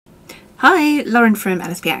Hi, Lauren from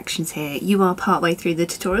LSP Actions here. You are partway through the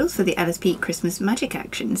tutorials for the LSP Christmas Magic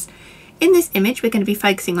Actions. In this image we're going to be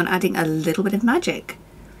focusing on adding a little bit of magic.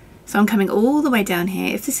 So I'm coming all the way down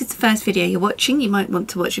here. If this is the first video you're watching, you might want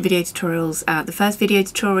to watch the video tutorials, the first video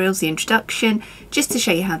tutorials, the introduction, just to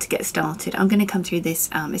show you how to get started. I'm going to come through this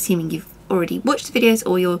assuming you've already watched the videos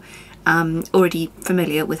or you're already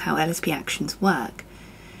familiar with how LSP Actions work.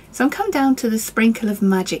 So I'm come down to the Sprinkle of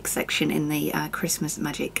Magic section in the Christmas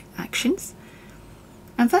Magic Actions.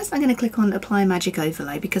 And first I'm going to click on Apply Magic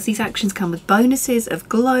Overlay because these actions come with bonuses of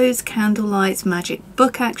glows, candle lights, magic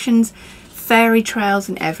book actions, fairy trails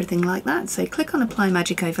and everything like that. So click on Apply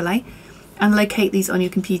Magic Overlay and locate these on your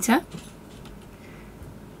computer.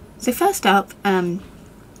 So first up,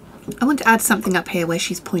 I want to add something up here where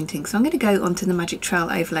she's pointing, so I'm going to go onto the Magic Trail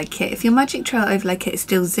Overlay Kit. If your Magic Trail Overlay Kit is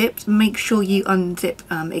still zipped, make sure you unzip,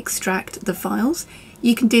 extract the files.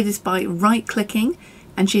 You can do this by right clicking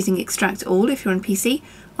and choosing Extract All if you're on PC.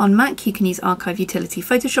 On Mac you can use Archive Utility.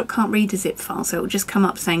 Photoshop can't read a zip file, so it will just come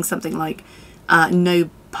up saying something like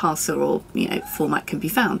no parser or format can be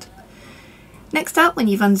found. Next up, when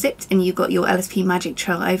you've unzipped and you've got your LSP Magic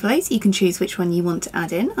Trail Overlays, you can choose which one you want to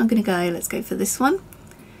add in. I'm going to go, let's go for this one.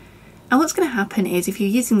 And what's going to happen is if you're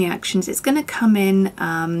using the actions, it's going to come in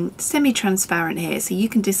semi-transparent here, so you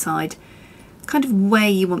can decide kind of where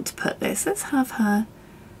you want to put this. Let's have her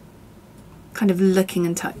kind of looking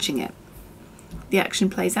and touching it. The action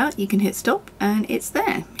plays out, you can hit stop and it's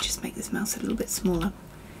there. Just make this mouse a little bit smaller.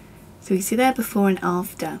 So you see there before and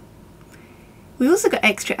after. We've also got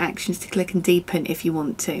extra actions to click and deepen if you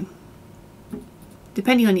want to.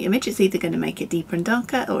 Depending on your image, it's either going to make it deeper and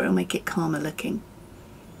darker or it'll make it calmer looking.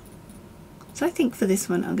 So I think for this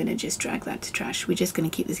one I'm going to just drag that to trash. We're just going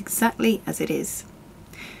to keep this exactly as it is.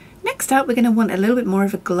 Next up we're going to want a little bit more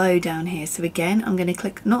of a glow down here. So again I'm going to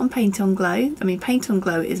click not on Paint on Glow. I mean, Paint on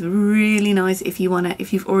Glow is really nice if you want to,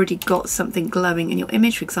 if you've already got something glowing in your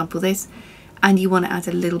image, for example this, and you want to add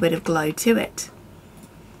a little bit of glow to it.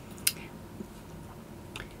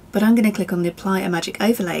 But I'm going to click on the Apply a Magic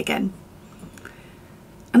Overlay again.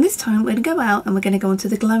 And this time we're going to go out and we're going to go onto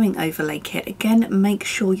the Glowing Overlay Kit. Again, make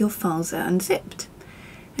sure your files are unzipped.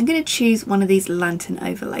 I'm going to choose one of these lantern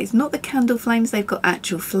overlays, not the candle flames, they've got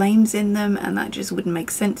actual flames in them and that just wouldn't make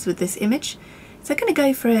sense with this image. So I'm going to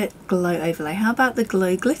go for a glow overlay. How about the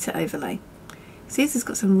glow glitter overlay? See, this has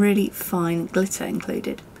got some really fine glitter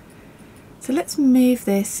included. So let's move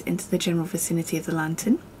this into the general vicinity of the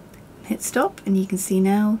lantern. Hit stop and you can see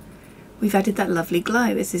now we've added that lovely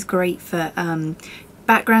glow. This is great for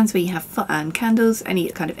backgrounds where you have candles, any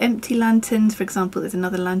kind of empty lanterns. For example, there's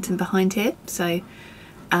another lantern behind here, so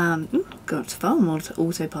got far more to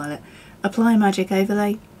autopilot. Apply Magic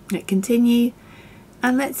Overlay, hit continue,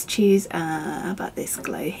 and let's choose how about this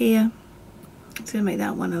glow here. It's going to make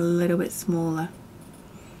that one a little bit smaller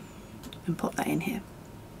and pop that in here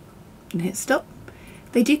and hit stop.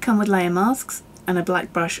 They do come with layer masks and a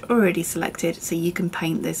black brush already selected, so you can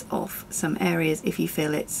paint this off some areas if you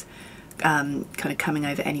feel it's kind of coming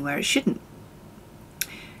over anywhere it shouldn't.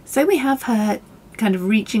 So we have her kind of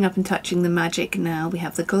reaching up and touching the magic now. We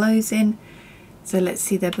have the glows in. So let's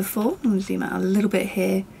see there before. I'm going to zoom out a little bit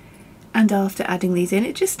here. And after adding these in,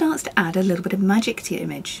 it just starts to add a little bit of magic to your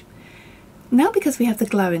image. Now because we have the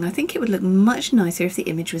glowing, I think it would look much nicer if the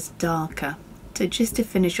image was darker. So just to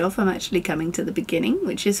finish off, I'm actually coming to the beginning,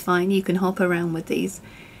 which is fine. You can hop around with these.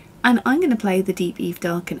 And I'm going to play the Deep Eve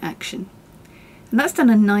Darken action. And that's done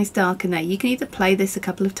a nice darken there. You can either play this a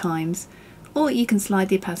couple of times or you can slide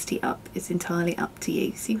the opacity up. It's entirely up to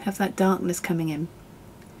you. So you have that darkness coming in.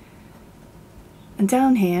 And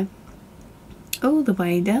down here, all the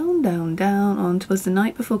way down, down, down on towards the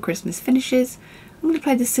night before Christmas finishes, I'm going to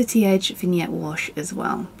play the Sooty Edge Vignette Wash as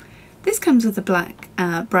well. This comes with a black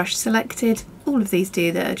brush selected. All of these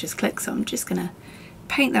do that, just click, so I'm just going to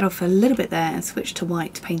paint that off a little bit there and switch to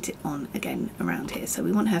white to paint it on again around here. So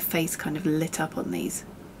we want her face kind of lit up on these.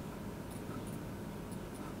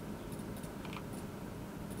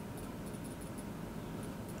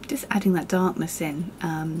 Just adding that darkness in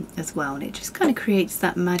as well, and it just kind of creates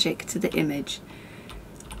that magic to the image.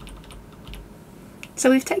 So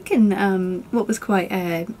we've taken what was quite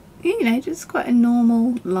a, just quite a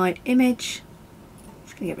normal light image.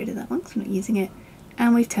 Just going to get rid of that one because I'm not using it.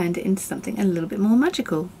 And we've turned it into something a little bit more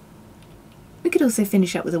magical. We could also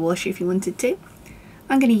finish up with a wash if you wanted to.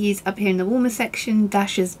 I'm going to use up here in the warmer section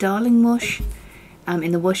Dasher's Darling Wash.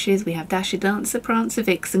 In the washes we have Dasher, Dancer, Prancer,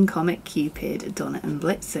 Vixen, Comet, Cupid, Donna and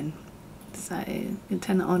Blitzen. So you can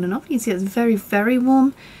turn that on and off. You can see it's very, very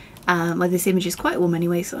warm. Well, this image is quite warm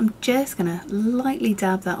anyway, so I'm just going to lightly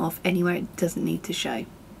dab that off anywhere it doesn't need to show.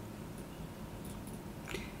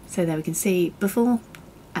 So there we can see before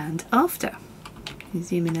and after.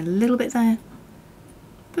 Zoom in a little bit there.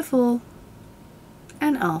 Before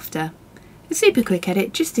and after. A super quick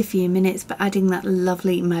edit, just a few minutes, but adding that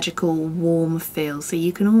lovely magical warm feel, so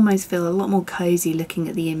you can almost feel a lot more cozy looking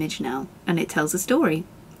at the image now, and it tells a story.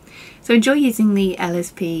 So enjoy using the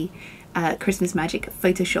LSP Christmas Magic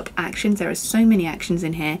Photoshop actions. There are so many actions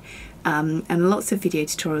in here, and lots of video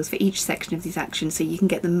tutorials for each section of these actions, so you can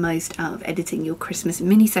get the most out of editing your Christmas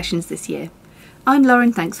mini sessions this year. I'm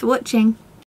Lauren, thanks for watching.